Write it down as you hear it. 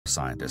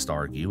scientists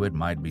argue it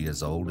might be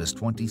as old as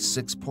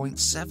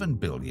 26.7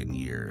 billion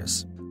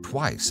years,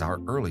 twice our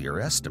earlier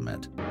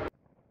estimate.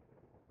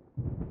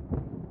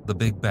 The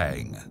Big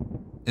Bang.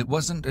 It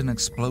wasn't an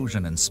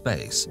explosion in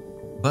space,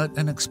 but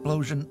an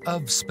explosion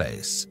of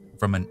space.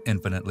 From an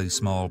infinitely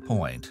small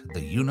point,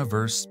 the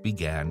universe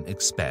began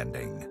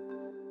expanding.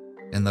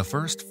 In the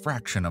first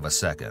fraction of a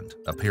second,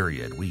 a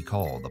period we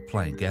call the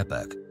Planck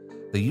epoch,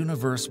 the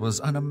universe was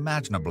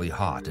unimaginably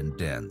hot and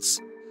dense,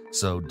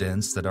 so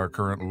dense that our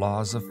current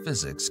laws of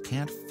physics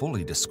can't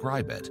fully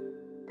describe it.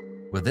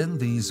 Within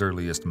these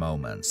earliest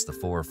moments, the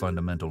four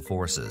fundamental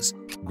forces,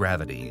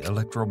 gravity,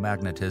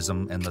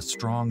 electromagnetism, and the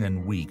strong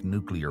and weak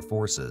nuclear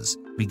forces,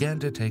 began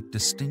to take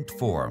distinct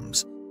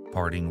forms,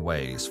 parting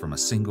ways from a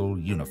single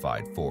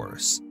unified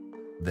force.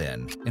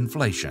 Then,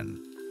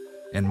 inflation.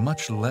 In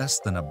much less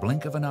than a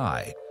blink of an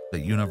eye, the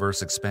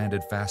universe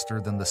expanded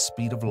faster than the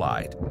speed of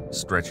light,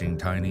 stretching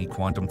tiny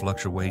quantum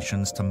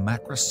fluctuations to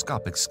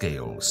macroscopic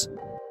scales.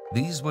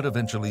 These would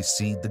eventually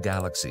seed the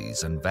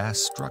galaxies and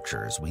vast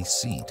structures we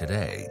see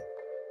today.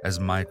 As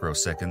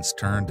microseconds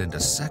turned into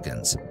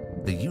seconds,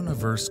 the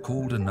universe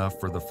cooled enough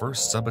for the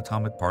first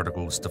subatomic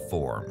particles to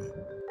form.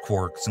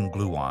 Quarks and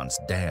gluons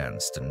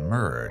danced and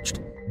merged,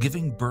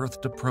 giving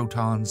birth to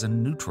protons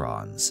and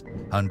neutrons.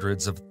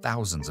 Hundreds of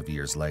thousands of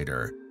years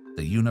later,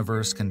 the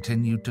universe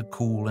continued to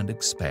cool and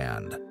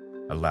expand,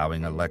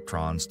 allowing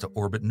electrons to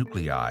orbit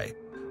nuclei,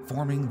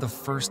 forming the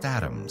first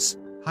atoms,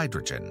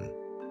 hydrogen.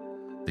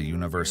 The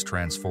universe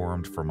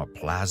transformed from a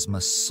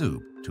plasma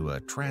soup to a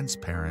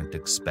transparent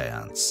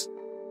expanse.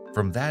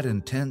 From that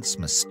intense,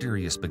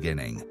 mysterious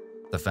beginning,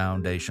 the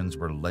foundations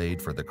were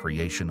laid for the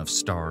creation of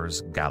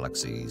stars,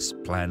 galaxies,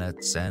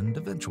 planets, and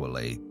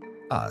eventually,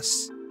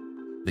 us.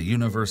 The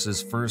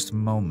universe's first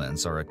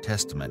moments are a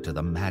testament to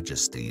the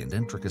majesty and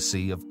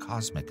intricacy of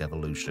cosmic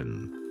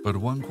evolution. But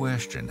one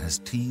question has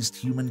teased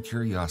human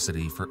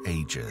curiosity for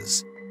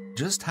ages.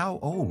 Just how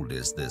old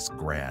is this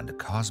grand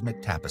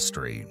cosmic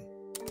tapestry?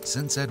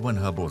 Since Edwin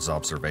Hubble's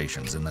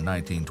observations in the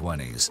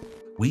 1920s,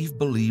 we've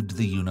believed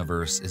the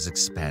universe is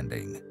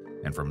expanding,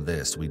 and from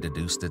this we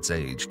deduced its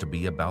age to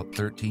be about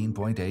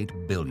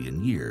 13.8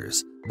 billion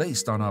years,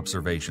 based on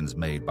observations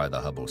made by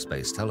the Hubble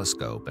Space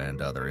Telescope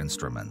and other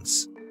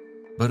instruments.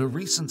 But a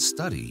recent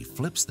study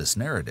flips this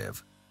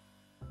narrative.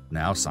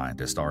 Now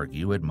scientists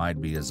argue it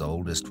might be as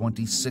old as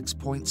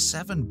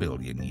 26.7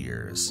 billion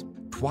years,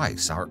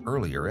 twice our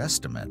earlier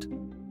estimate.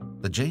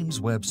 The James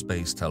Webb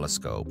Space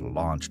Telescope,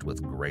 launched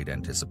with great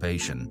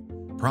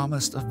anticipation,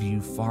 promised a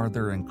view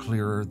farther and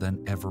clearer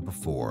than ever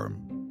before.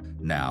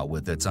 Now,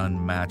 with its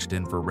unmatched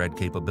infrared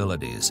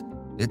capabilities,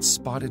 it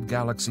spotted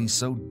galaxies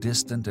so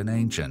distant and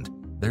ancient,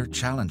 they're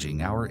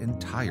challenging our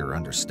entire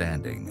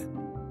understanding.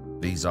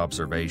 These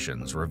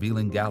observations,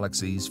 revealing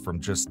galaxies from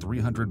just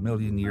 300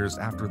 million years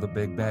after the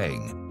Big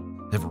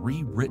Bang, have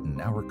rewritten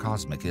our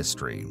cosmic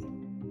history.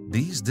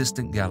 These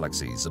distant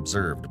galaxies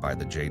observed by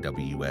the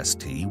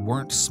JWST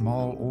weren't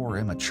small or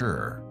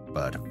immature,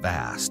 but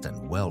vast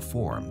and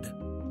well-formed.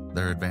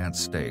 Their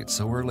advanced state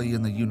so early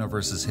in the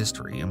universe's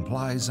history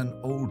implies an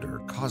older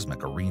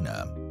cosmic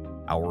arena.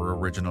 Our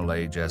original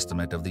age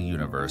estimate of the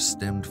universe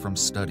stemmed from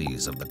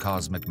studies of the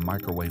cosmic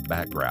microwave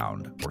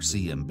background, or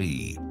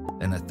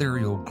CMB, an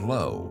ethereal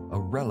glow, a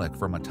relic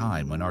from a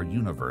time when our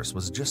universe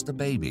was just a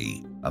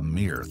baby, a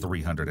mere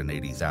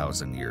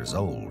 380,000 years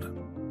old.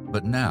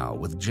 But now,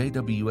 with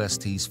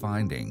JWST's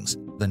findings,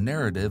 the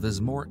narrative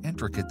is more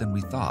intricate than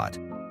we thought,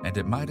 and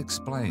it might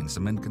explain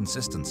some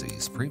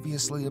inconsistencies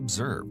previously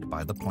observed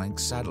by the Planck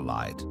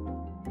satellite.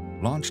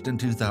 Launched in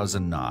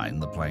 2009,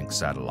 the Planck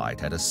satellite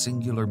had a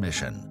singular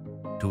mission: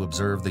 to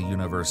observe the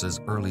universe's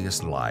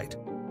earliest light,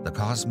 the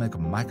cosmic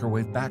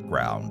microwave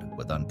background,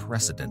 with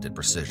unprecedented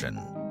precision.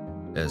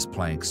 As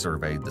Planck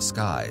surveyed the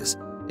skies,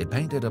 it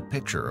painted a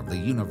picture of the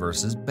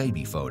universe's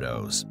baby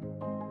photos.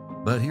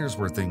 But here's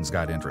where things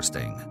got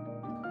interesting.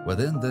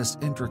 Within this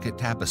intricate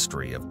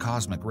tapestry of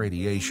cosmic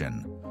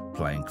radiation,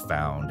 Planck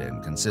found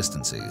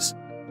inconsistencies.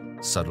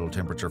 Subtle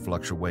temperature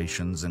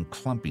fluctuations and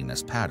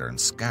clumpiness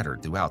patterns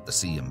scattered throughout the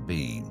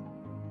CMB.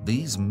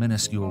 These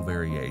minuscule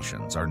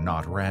variations are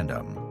not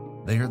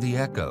random. They are the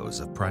echoes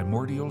of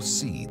primordial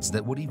seeds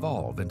that would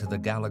evolve into the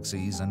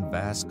galaxies and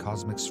vast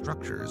cosmic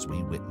structures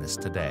we witness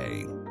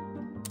today.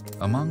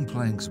 Among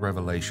Planck's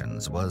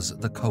revelations was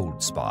the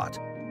cold spot,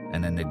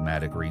 an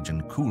enigmatic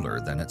region cooler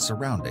than its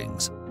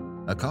surroundings,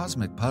 a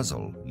cosmic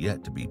puzzle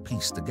yet to be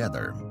pieced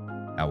together.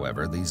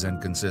 However, these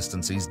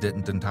inconsistencies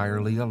didn't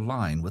entirely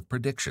align with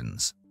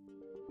predictions.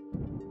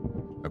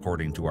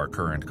 According to our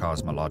current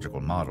cosmological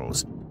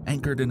models,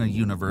 anchored in a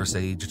universe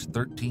aged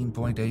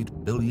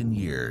 13.8 billion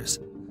years,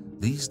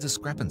 these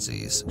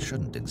discrepancies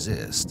shouldn't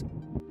exist.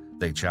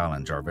 They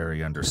challenge our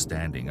very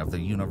understanding of the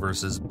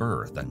universe's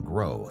birth and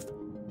growth.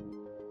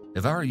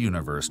 If our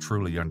universe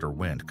truly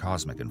underwent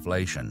cosmic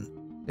inflation,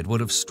 it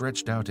would have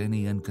stretched out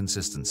any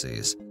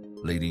inconsistencies,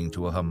 leading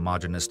to a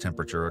homogeneous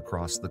temperature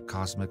across the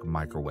cosmic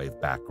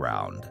microwave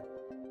background.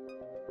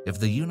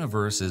 If the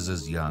universe is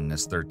as young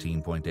as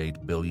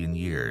 13.8 billion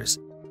years,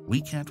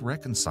 we can't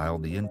reconcile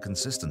the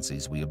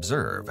inconsistencies we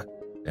observe.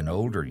 An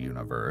older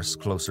universe,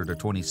 closer to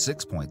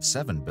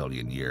 26.7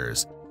 billion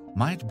years,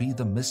 might be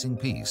the missing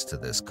piece to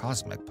this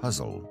cosmic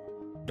puzzle.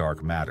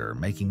 Dark matter,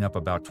 making up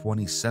about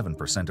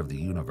 27% of the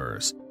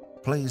universe,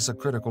 plays a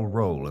critical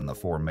role in the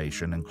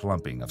formation and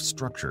clumping of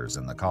structures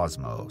in the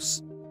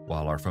cosmos.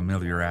 While our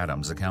familiar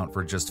atoms account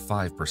for just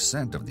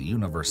 5% of the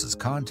universe's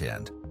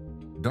content,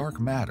 dark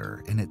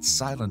matter, in its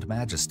silent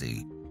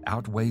majesty,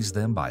 outweighs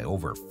them by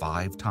over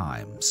 5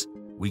 times.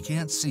 We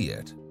can't see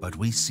it, but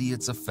we see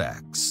its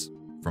effects.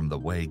 From the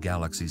way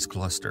galaxies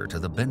cluster to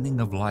the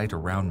bending of light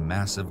around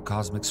massive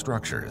cosmic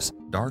structures,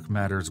 dark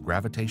matter's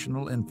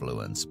gravitational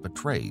influence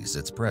betrays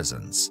its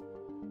presence.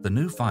 The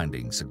new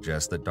findings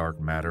suggest that dark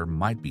matter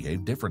might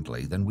behave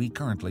differently than we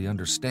currently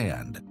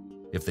understand.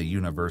 If the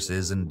universe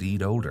is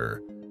indeed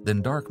older,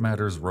 then dark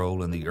matter's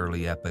role in the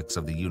early epochs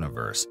of the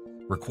universe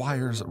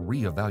requires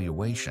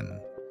re-evaluation.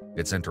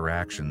 Its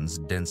interactions,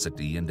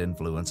 density, and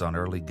influence on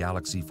early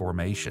galaxy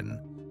formation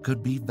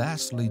could be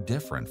vastly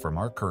different from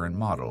our current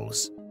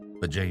models.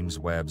 But James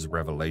Webb's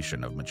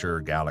revelation of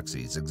mature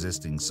galaxies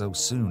existing so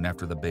soon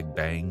after the Big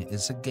Bang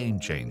is a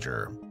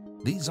game-changer.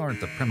 These aren't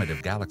the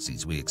primitive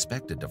galaxies we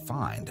expected to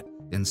find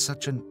in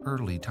such an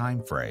early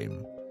time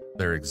frame.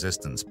 Their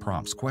existence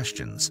prompts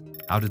questions.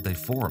 How did they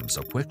form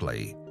so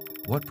quickly?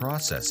 What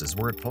processes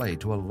were at play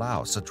to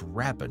allow such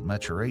rapid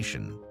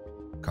maturation?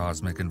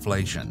 Cosmic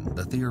inflation,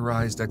 the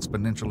theorized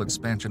exponential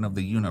expansion of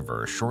the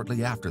universe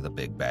shortly after the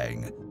Big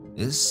Bang,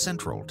 is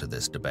central to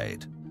this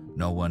debate.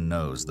 No one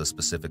knows the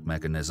specific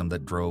mechanism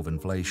that drove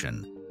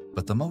inflation,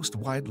 but the most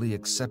widely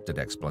accepted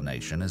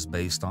explanation is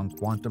based on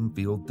quantum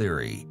field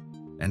theory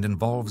and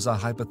involves a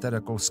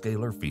hypothetical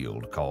scalar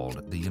field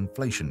called the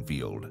inflation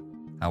field.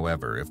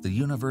 However, if the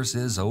universe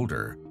is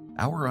older,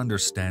 our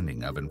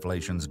understanding of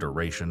inflation's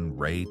duration,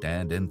 rate,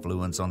 and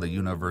influence on the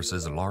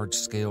universe's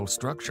large-scale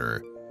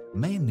structure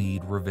may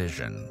need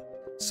revision.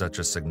 Such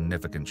a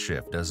significant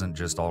shift doesn't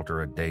just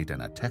alter a date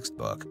in a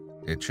textbook,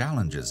 it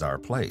challenges our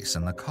place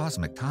in the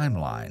cosmic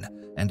timeline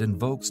and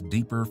invokes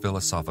deeper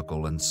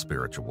philosophical and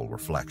spiritual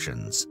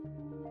reflections.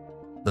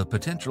 The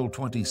potential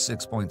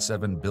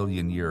 26.7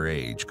 billion year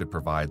age could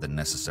provide the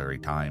necessary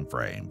time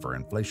frame for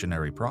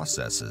inflationary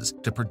processes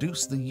to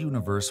produce the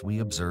universe we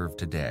observe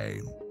today.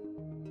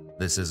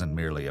 This isn't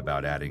merely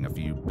about adding a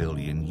few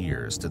billion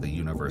years to the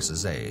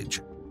universe's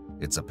age.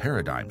 It's a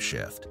paradigm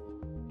shift.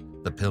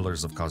 The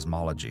pillars of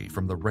cosmology,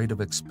 from the rate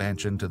of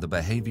expansion to the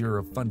behavior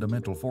of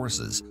fundamental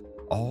forces,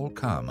 all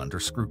come under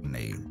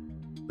scrutiny.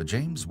 The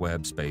James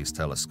Webb Space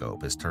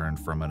Telescope is turned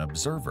from an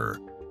observer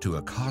to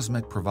a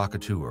cosmic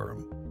provocateur.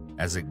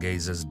 As it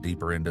gazes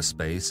deeper into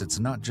space, it's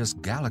not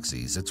just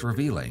galaxies it's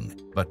revealing,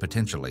 but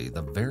potentially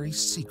the very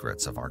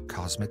secrets of our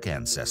cosmic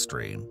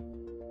ancestry.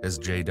 As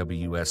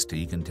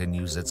JWST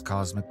continues its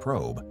cosmic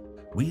probe,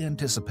 we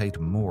anticipate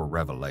more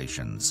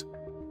revelations.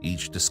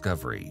 Each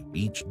discovery,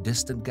 each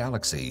distant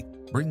galaxy,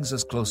 brings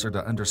us closer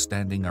to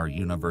understanding our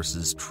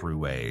universe's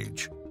true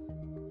age.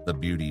 The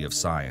beauty of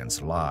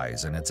science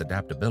lies in its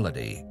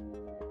adaptability.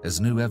 As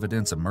new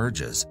evidence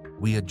emerges,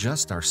 we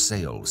adjust our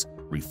sails,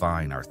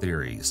 refine our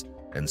theories,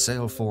 and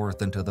sail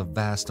forth into the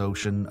vast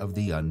ocean of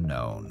the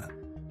unknown.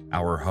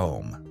 Our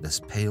home, this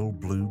pale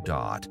blue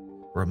dot,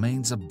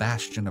 remains a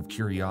bastion of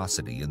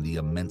curiosity in the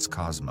immense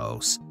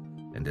cosmos,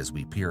 and as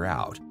we peer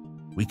out,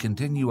 we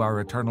continue our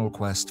eternal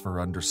quest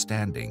for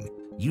understanding,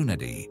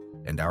 unity,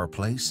 and our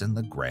place in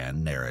the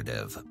grand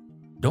narrative.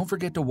 Don't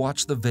forget to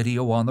watch the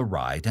video on the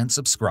right and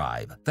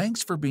subscribe.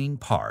 Thanks for being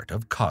part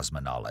of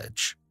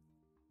Cosmoknowledge.